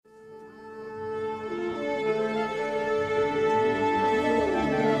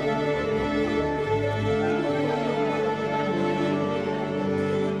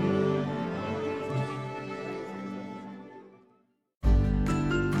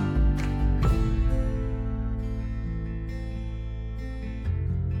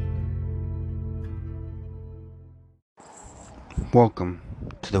Welcome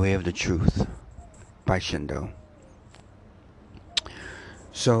to the Way of the Truth by Shindo.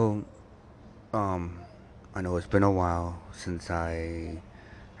 So, um, I know it's been a while since I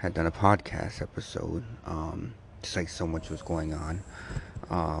had done a podcast episode. Just like so much was going on.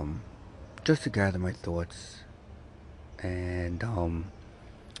 Um, just to gather my thoughts and,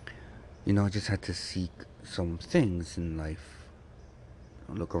 just had to seek some things in life.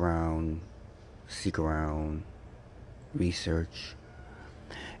 Look around, seek around, research.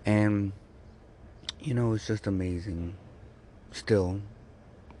 And, it's just amazing still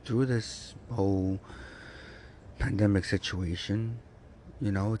through this whole pandemic situation.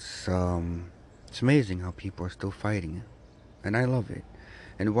 It's amazing how people are still fighting, and I love it.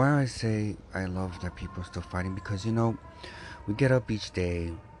 And why I say I love that people are still fighting, because we get up each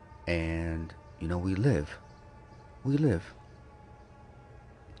day, and we live. We live.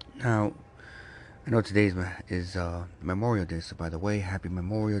 Now, I know today is Memorial Day, so by the way, happy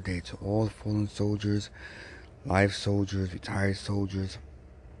Memorial Day to all fallen soldiers, live soldiers, retired soldiers,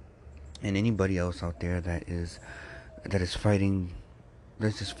 and anybody else out there that is fighting,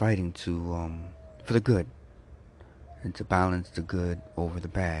 that's just fighting to for the good and to balance the good over the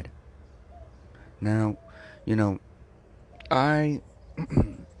bad. Now, you know, I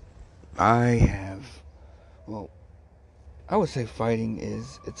I have, well, I would say fighting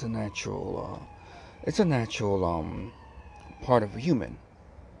is it's a natural part of a human,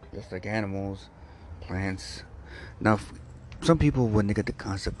 just like animals, plants. Now, some people, when they get the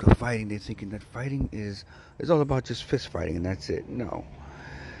concept of fighting, they're thinking that fighting is all about just fist fighting and that's it. No.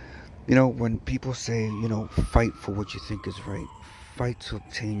 When people say, fight for what you think is right, fight to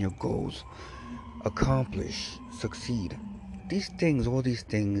obtain your goals, accomplish, succeed. These things, all these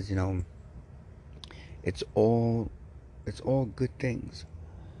things, it's all it's all good things.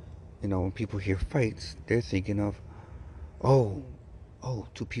 When people hear fights, they're thinking of, oh,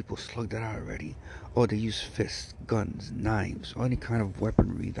 two people slugged it out already. Oh, they use fists, guns, knives, or any kind of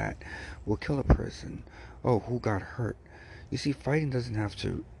weaponry that will kill a person. Oh, who got hurt? You see, fighting doesn't have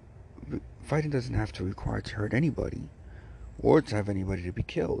to require to hurt anybody or to have anybody to be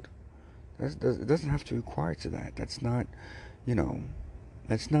killed. It doesn't have to require to that. That's not, you know,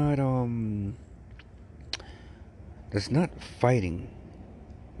 that's not that's not fighting.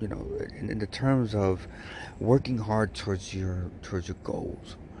 In the terms of working hard towards your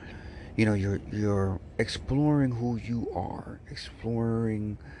goals. You're exploring who you are,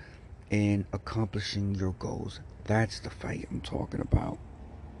 exploring and accomplishing your goals. That's the fight I'm talking about.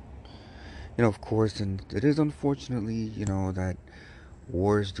 Of course, and it is unfortunately, that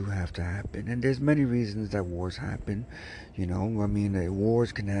wars do have to happen, and there's many reasons that wars happen. I mean,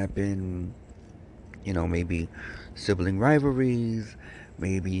 wars can happen. Maybe sibling rivalries.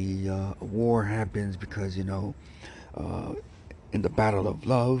 Maybe a war happens because uh, in the battle of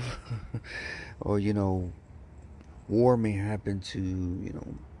love, or war may happen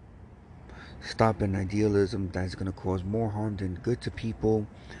to stop an idealism that's going to cause more harm than good to people.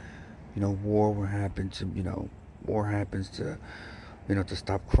 War will happen to war happens to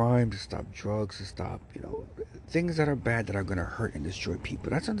stop crime, to stop drugs, to stop things that are bad that are going to hurt and destroy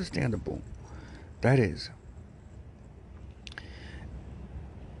people. That's understandable. That is.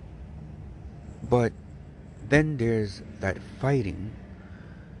 But then there's that fighting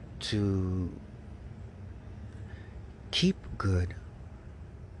to keep good,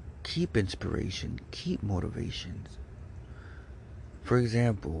 keep inspiration, keep motivations. For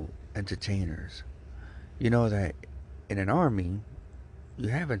example, entertainers. You know that in an army, you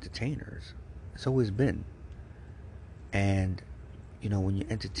have entertainers. It's always been. And, when you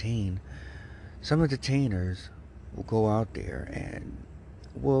entertain, some entertainers will go out there and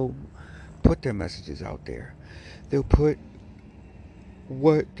will put their messages out there. They'll put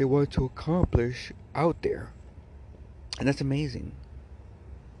what they want to accomplish out there. And that's amazing.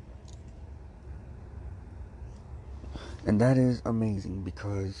 And that is amazing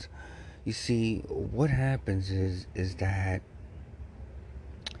because you see what happens is that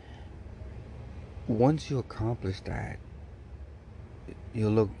once you accomplish that, you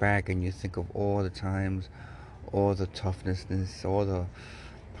look back and you think of all the times, all the toughness, all the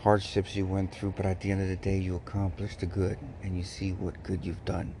hardships you went through, but at the end of the day, you accomplished the good and you see what good you've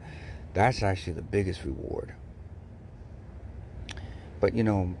done. That's actually the biggest reward. But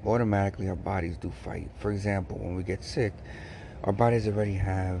automatically our bodies do fight. For example, when we get sick, our bodies already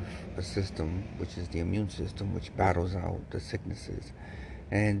have a system, which is the immune system, which battles out the sicknesses.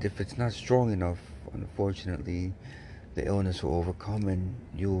 And if it's not strong enough, unfortunately, the illness will overcome and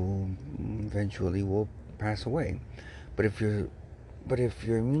you eventually will pass away. But if your But if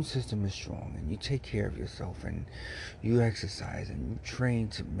your immune system is strong and you take care of yourself and you exercise and you train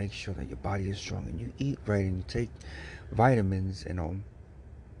to make sure that your body is strong and you eat right and you take vitamins and all,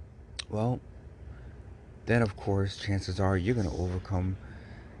 well, then of course chances are you're going to overcome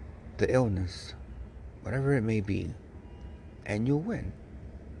the illness, whatever it may be, and you'll win.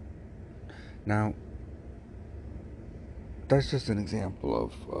 Now, that's just an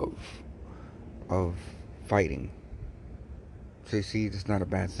example of fighting. So you see, it's not a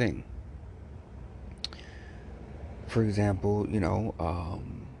bad thing. For example,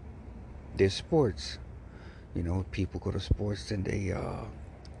 there's sports. People go to sports and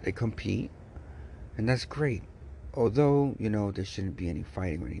they compete, and that's great. Although there shouldn't be any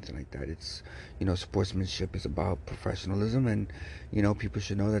fighting or anything like that. It's sportsmanship is about professionalism, and people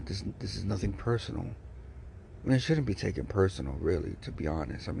should know that this is nothing personal. I mean, it shouldn't be taken personal, really, to be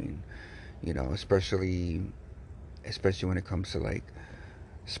honest. I mean, especially when it comes to like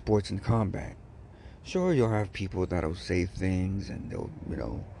sports and combat. Sure, you'll have people that'll say things, and they'll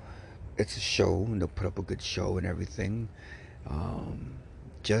it's a show, and they'll put up a good show and everything, um,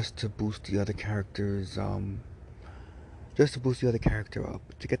 just to boost the other characters, just to boost the other character up,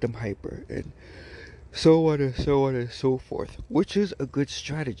 to get them hyper, and so on and so on and so forth. Which is a good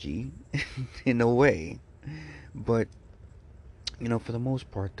strategy, in a way, but for the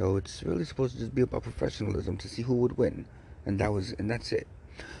most part, though, it's really supposed to just be about professionalism to see who would win, and that's it.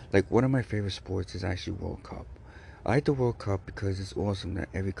 Like one of my favorite sports is actually World Cup. I like the World Cup because it's awesome that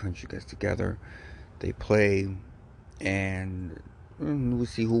every country gets together, they play, and we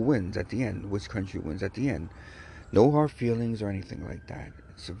see who wins at the end, which country wins at the end. No hard feelings or anything like that.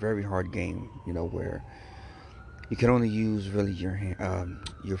 It's a very hard game, where you can only use really your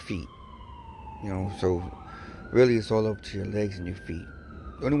feet. So really it's all up to your legs and your feet.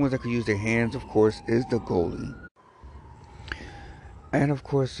 The only ones that could use their hands, of course, is the goalie, and of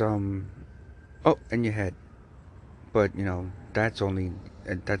course, oh, and your head. But that's only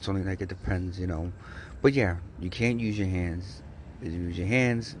like it depends. But yeah, you can't use your hands. If you use your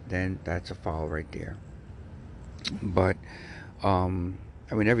hands, then that's a foul right there. But I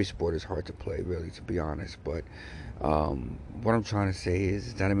mean, every sport is hard to play, really, to be honest. But what I'm trying to say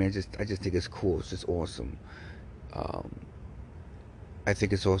is that I just think it's cool. It's just awesome. Um, I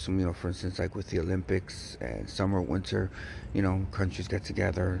think it's awesome. For instance, like with the Olympics and summer, winter, countries get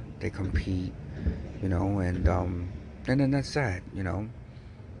together, they compete, and then that's that.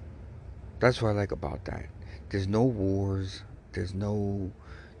 That's what I like about that. There's no wars. There's no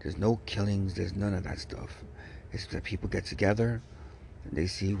there's no killings. There's none of that stuff. It's that people get together and they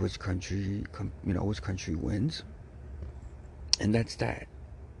see which country wins, and that's that.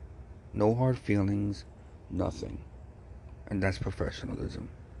 No hard feelings, nothing, and that's professionalism.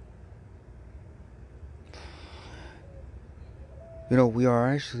 We are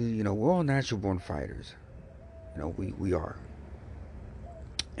actually, we're all natural born fighters. We are,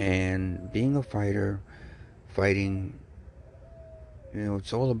 and being a fighter, fighting,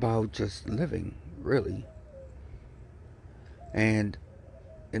 it's all about just living, really. And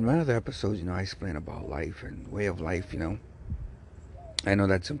in my other episodes, I explain about life and way of life. I know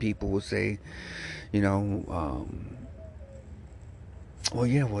that some people will say, you know, um, well,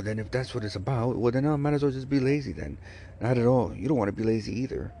 yeah, well, then if that's what it's about, well, then I might as well just be lazy then. Not at all. You don't want to be lazy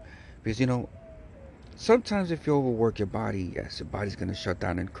either. Because, sometimes if you overwork your body, yes, your body's going to shut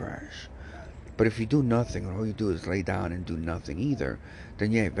down and crash. But if you do nothing, and all you do is lay down and do nothing either,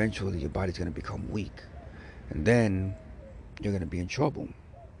 then yeah, eventually your body's going to become weak. And then you're going to be in trouble.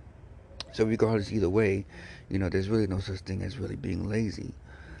 So regardless, either way, there's really no such thing as really being lazy.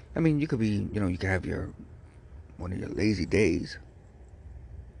 I mean, you could be, you could have one of your lazy days.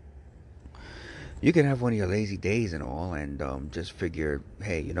 You can have one of your lazy days and all, and just figure,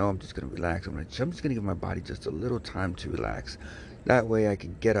 hey, I'm just gonna relax. I'm just gonna give my body just a little time to relax. That way, I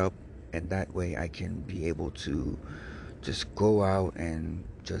can get up, and that way, I can be able to just go out and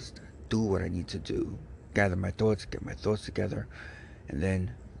just do what I need to do. Gather my thoughts, get my thoughts together, and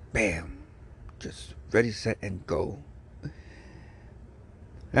then, bam, just ready, set, and go.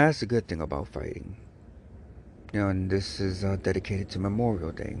 That's the good thing about fighting. And this is dedicated to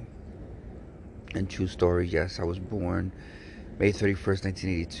Memorial Day. And true story, yes, I was born May 31st,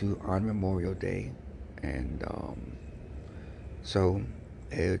 1982, on Memorial Day, and so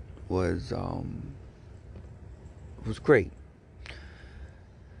it was um, it was great.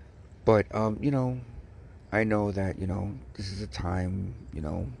 But I know that this is a time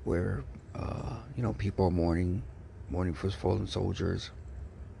where people are mourning for fallen soldiers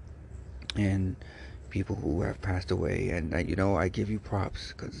and people who have passed away, and I give you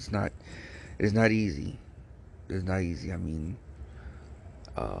props because it is not easy. It's not easy. I mean,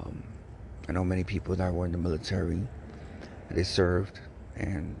 Um, I know many people that were in the military. They served,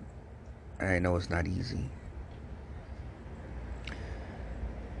 and I know it's not easy.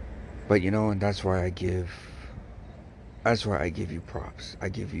 But and that's why I give you props. I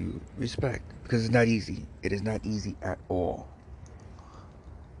give you respect because it's not easy. It is not easy at all.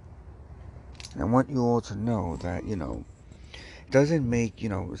 And I want you all to know that it doesn't make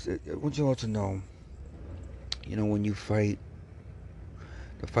I want you all to know when you fight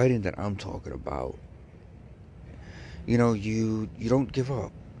the fighting that I'm talking about. You don't give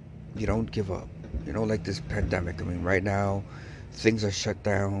up. You don't give up. Like this pandemic. I mean, right now things are shut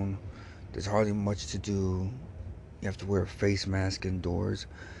down. There's hardly much to do. You have to wear a face mask indoors.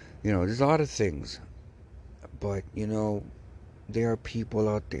 There's a lot of things. But, there are people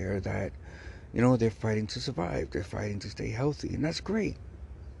out there that, they're fighting to survive. They're fighting to stay healthy. And that's great.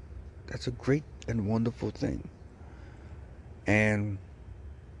 That's a great and wonderful thing. And,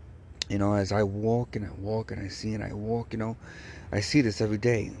 as I walk and I walk and I see and I walk, I see this every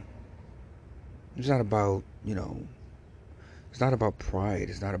day. It's not about, it's not about pride.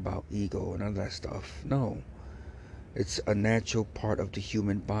 It's not about ego and none of that stuff. No. It's a natural part of the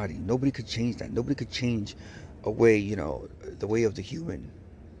human body. Nobody could change that. Nobody could change a way, the way of the human.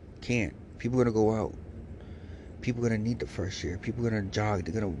 Can't. People are going to go out. People are going to need the fresh air. People are going to jog.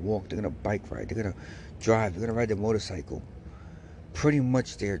 They're going to walk. They're going to bike ride. They're going to drive. They're going to ride their motorcycle. Pretty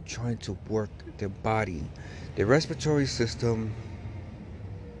much they're trying to work their body, their respiratory system,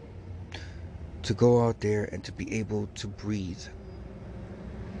 to go out there and to be able to breathe.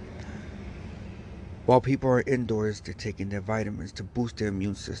 While people are indoors, they're taking their vitamins to boost their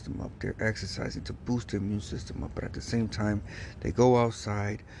immune system up. They're exercising to boost their immune system up. But at the same time, they go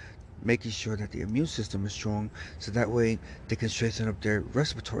outside, making sure that the immune system is strong, so that way they can strengthen up their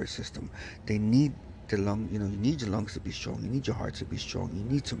respiratory system. They need the lung, you need your lungs to be strong. You need your heart to be strong. You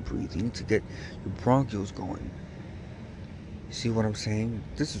need to breathe. You need to get your bronchioles going. You see what I'm saying?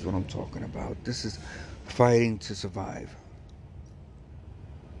 This is what I'm talking about. This is fighting to survive.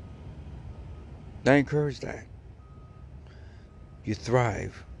 I encourage that. You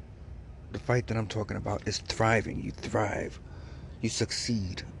thrive. The fight that I'm talking about is thriving. You thrive. You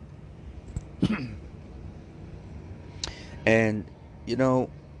succeed. And,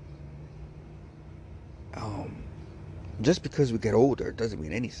 just because we get older, it doesn't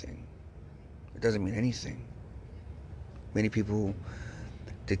mean anything. It doesn't mean anything. Many people,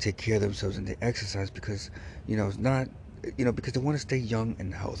 they take care of themselves and they exercise because, it's not, because they want to stay young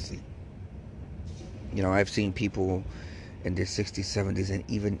and healthy. I've seen people in their 60s, 70s, and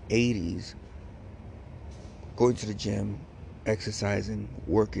even 80s going to the gym, exercising,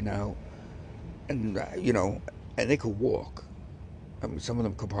 working out, and, and they could walk. I mean, some of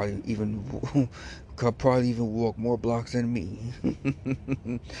them could probably even walk more blocks than me.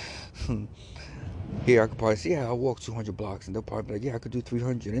 Here, I could probably say, yeah, I'll walk 200 blocks, and they'll probably be like, yeah, I could do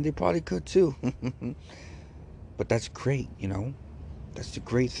 300, and they probably could too. But that's great, That's the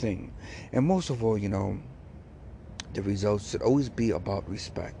great thing. And most of all, the results should always be about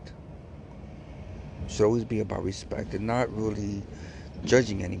respect. Should always be about respect and not really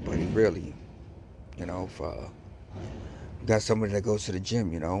judging anybody, really. If you got somebody that goes to the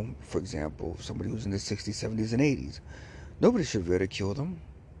gym, for example, somebody who's in the 60s, 70s, and 80s, nobody should ridicule them.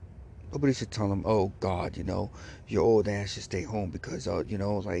 Nobody should tell them, oh, God, your old ass should stay home because,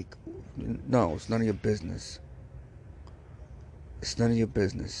 no, it's none of your business. It's none of your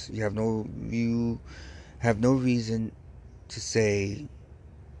business. You have no reason to say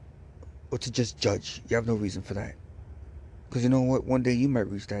or to just judge. You have no reason for that. Because you know what? One day you might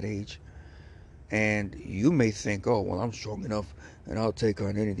reach that age and you may think, oh, well, I'm strong enough and I'll take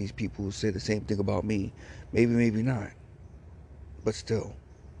on any of these people who say the same thing about me. Maybe, maybe not. But still,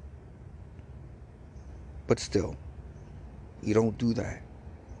 you don't do that.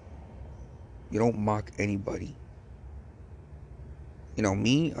 You don't mock anybody.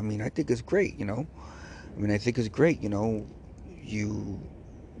 Me, I mean, I think it's great, I think it's great, to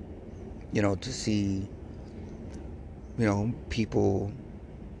see, people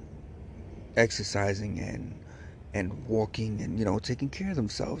exercising and walking and, taking care of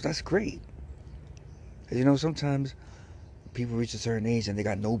themselves. That's great. Sometimes people reach a certain age and they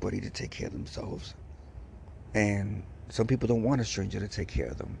got nobody to take care of themselves. And some people don't want a stranger to take care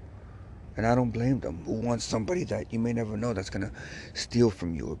of them. And I don't blame them. Who wants somebody that you may never know that's going to steal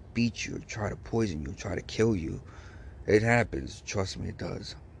from you or beat you or try to poison you or try to kill you? It happens. Trust me, it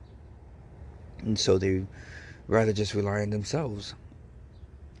does. And so they rather just rely on themselves.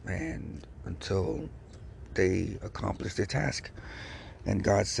 And until they accomplish their task. And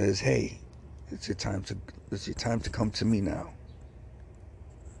God says, hey, it's your time to come to me now.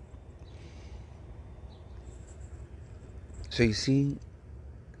 So you see,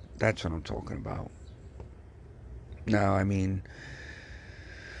 that's what I'm talking about. Now, I mean,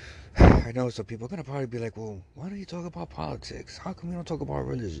 I know some people are gonna probably be like, "Well, why don't you talk about politics? How come we don't talk about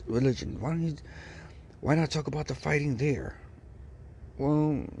religion? Why not talk about the fighting there?"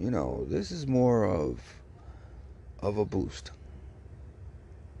 Well, this is more of a boost.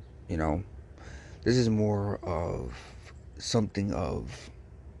 You know, this is more of something of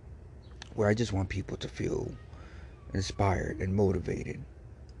where I just want people to feel inspired and motivated.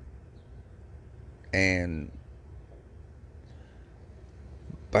 And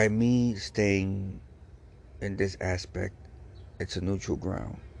by me staying in this aspect, it's a neutral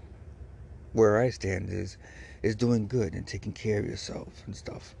ground. Where I stand is doing good and taking care of yourself and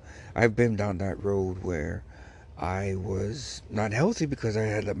stuff. I've been down that road where I was not healthy because I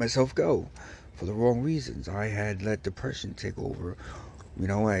had let myself go for the wrong reasons. I had let depression take over.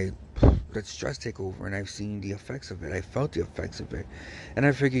 I let stress take over, and I've seen the effects of it. I felt the effects of it, and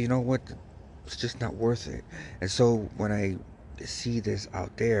I figured, you know what, it's just not worth it. And so when I see this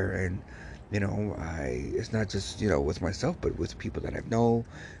out there, and it's not just with myself, but with people that I know,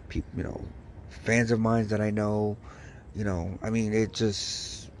 people, fans of mine that I know. I mean, it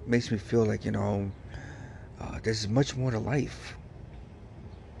just makes me feel like there's much more to life.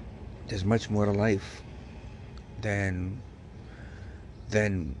 There's much more to life than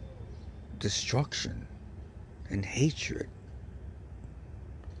than destruction and hatred.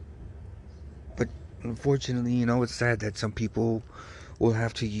 But unfortunately, it's sad that some people will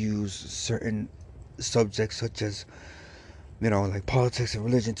have to use certain subjects such as, like politics and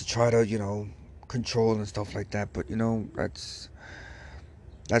religion to try to, control and stuff like that. But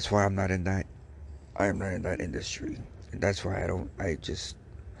that's why I'm not in that. I am not in that industry, and that's why I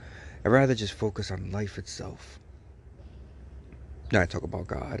rather just focus on life itself. Now I talk about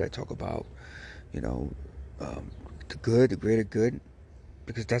God. I talk about, you know, um, the good, the greater good,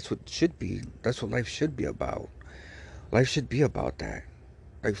 because that's what should be. That's what life should be about. Life should be about that.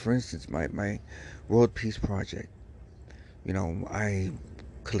 Like for instance, my World Peace Project. I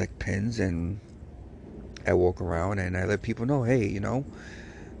collect pins and I walk around and I let people know, hey, um,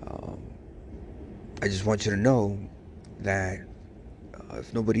 I just want you to know that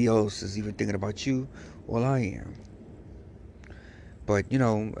if nobody else is even thinking about you, well, I am. But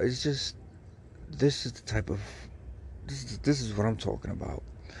it's just this is the type of this is what I'm talking about.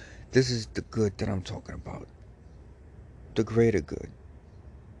 This is the good that I'm talking about. The greater good.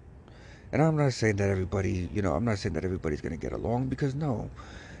 And I'm not saying that I'm not saying that everybody's going to get along because no,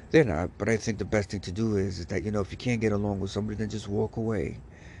 they're not. But I think the best thing to do is that, if you can't get along with somebody, then just walk away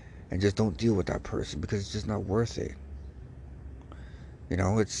and just don't deal with that person because it's just not worth it.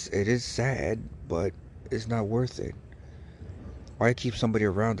 It is sad, but it's not worth it. Why keep somebody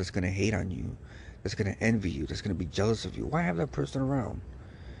around that's going to hate on you, that's going to envy you, that's going to be jealous of you? Why have that person around?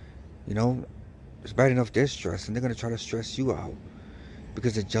 You know, it's bad enough they're stressed and they're going to try to stress you out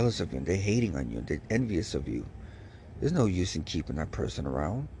because they're jealous of you and they're hating on you and they're envious of you. There's no use in keeping that person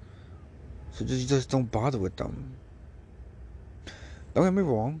around. So just don't bother with them. Don't get me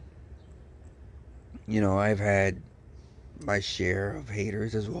wrong. I've had my share of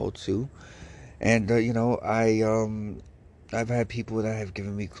haters as well too. And I've had people that have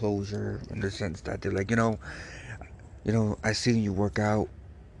given me closure in the sense that they're like, I seen you work out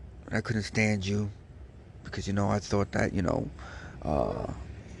and I couldn't stand you because I thought that, uh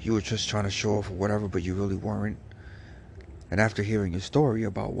you were just trying to show off or whatever, but you really weren't. And after hearing your story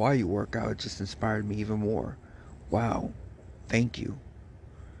about why you work out, it just inspired me even more. Wow, thank you.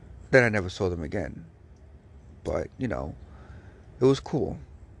 Then I never saw them again. But, it was cool.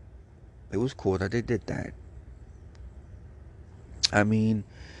 It was cool that they did that. I mean,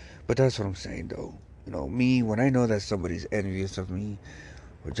 but that's what I'm saying though. Me, when I know that somebody's envious of me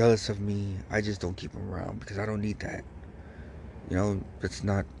or jealous of me, I just don't keep them around because I don't need that. It's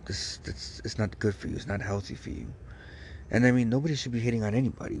not good for you. It's not healthy for you. And I mean, nobody should be hating on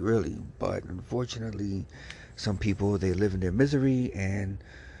anybody, really. But unfortunately, some people, they live in their misery, and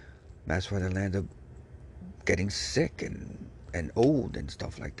that's why they land up getting sick and old and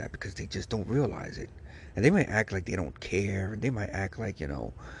stuff like that because they just don't realize it. And they might act like they don't care. They might act like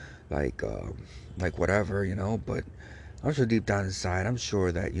like like whatever, But I'm sure deep down inside, I'm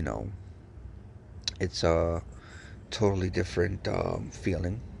sure that it's a totally different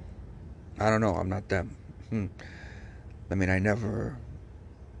feeling. I don't know. I'm not them. I mean, I never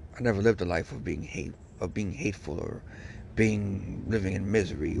lived a life of being hateful or being living in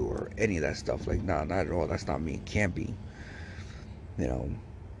misery or any of that stuff. Like, nah, not at all. That's not me. It can't be. You know,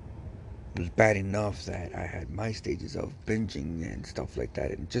 it was bad enough that I had my stages of binging and stuff like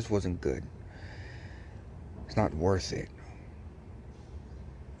that, and it just wasn't good. It's not worth it.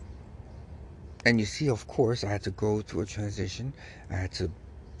 And you see, of course, I had to go through a transition. I had to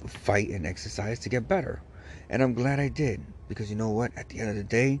fight and exercise to get better. And I'm glad I did. Because you know what? At the end of the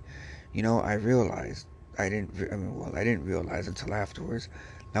day, I realized I didn't realize until afterwards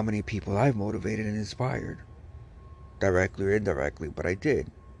how many people I've motivated and inspired, directly or indirectly, but I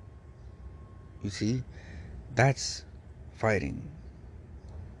did. You see, that's fighting.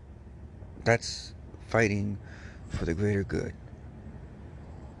 That's fighting for the greater good.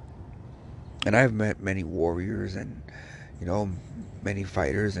 And I've met many warriors and many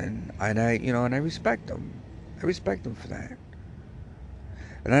fighters, and I respect them. I respect them for that.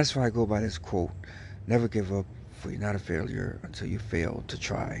 And that's why I go by this quote: "Never give up, for you're not a failure until you fail to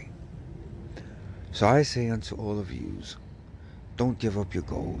try." So I say unto all of yous, don't give up your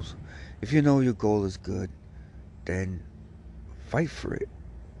goals. If you know your goal is good, then fight for it.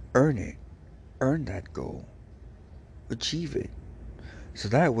 Earn it. Earn that goal. Achieve it. So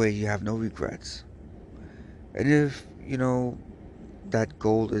that way you have no regrets. And if, that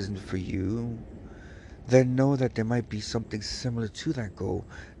goal isn't for you, then know that there might be something similar to that goal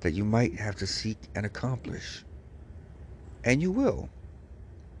that you might have to seek and accomplish. And you will.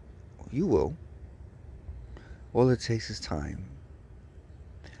 You will. All it takes is time.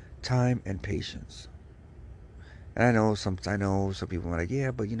 Time and patience. And I know some people are like,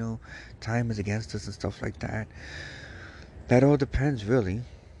 yeah, but time is against us and stuff like that. That all depends, really.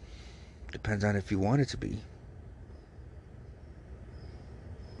 Depends on if you want it to be.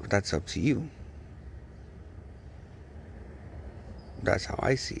 That's up to you. That's how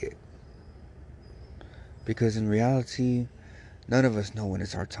I see it. Because in reality, none of us know when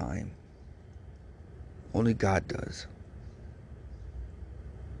it's our time. Only God does.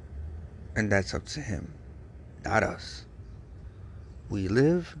 And that's up to Him, not us. We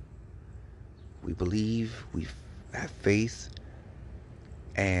live, we believe, we have faith,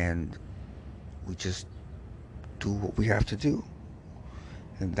 and we just do what we have to do.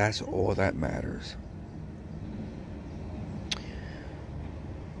 And that's all that matters.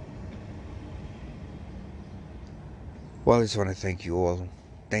 Well, I just want to thank you all.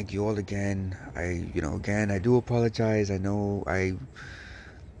 Thank you all again. I do apologize. I know I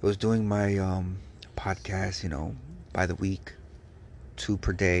was doing my podcast, by the week, 2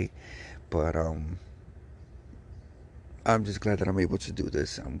 per day, but I'm just glad that I'm able to do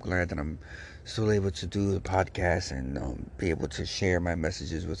this. I'm glad that I'm still able to do the podcast and be able to share my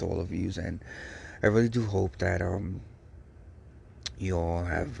messages with all of you. And I really do hope that you all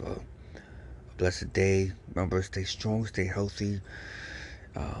have a blessed day. Remember, stay strong, stay healthy.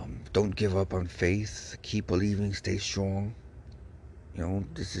 Don't give up on faith. Keep believing, stay strong.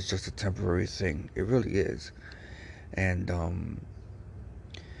 This is just a temporary thing. It really is. And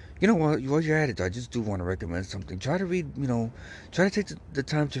while you're at it, I just do want to recommend something. Try to read, try to take the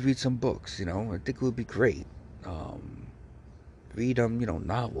time to read some books. I think it would be great. Read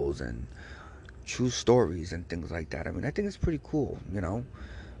novels and true stories and things like that. I mean, I think it's pretty cool.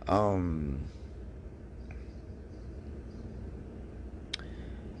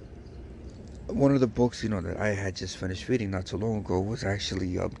 One of the books that I had just finished reading not too long ago was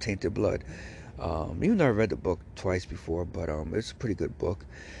actually Tainted Blood. Even though I read the book twice before, but it's a pretty good book.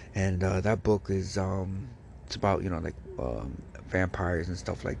 And that book is it's about vampires and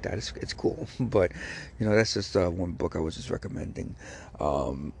stuff like that. It's cool, but that's just one book I was just recommending.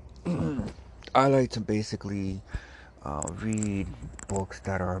 I like to basically read books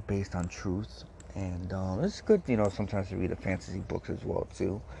that are based on truth, and it's good sometimes to read the fantasy books as well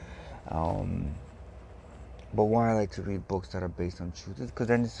too. Um, but why I like to read books that are based on truth is because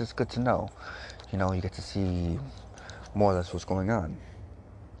then it's just good to know. You get to see more or less what's going on.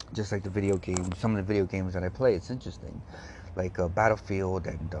 Just like the video games, some of the video games that I play, it's interesting. Like Battlefield,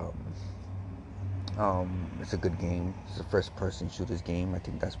 and it's a good game. It's a first-person shooters game. I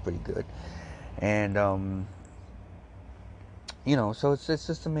think that's pretty good. And so it's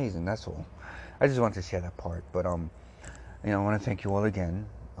just amazing. That's all. I just wanted to share that part. But I want to thank you all again.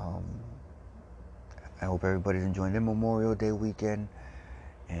 I hope everybody's enjoying their Memorial Day weekend.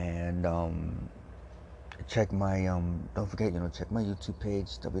 And check my don't forget, check my YouTube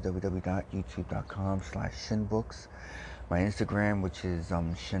page, www.youtube.com/shinbooks. My Instagram, which is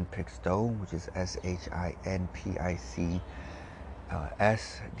shinpixdo, which is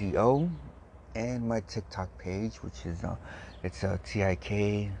SHINPICSDO, and my TikTok page, which is it's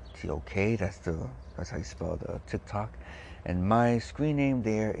TIKTOK. That's how you spell the TikTok. And my screen name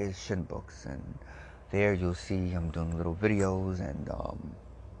there is Shinbooks, and there you'll see I'm doing little videos, and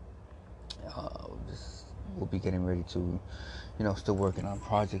we'll be getting ready to, still working on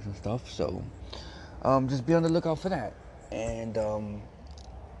projects and stuff. So just be on the lookout for that. And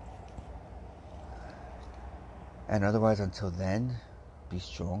And otherwise, until then, be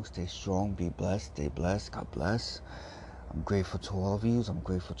strong, stay strong, be blessed, stay blessed. God bless. I'm grateful to all of you. I'm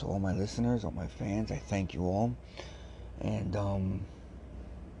grateful to all my listeners, all my fans. I thank you all. And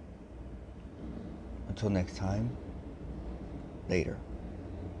until next time, later.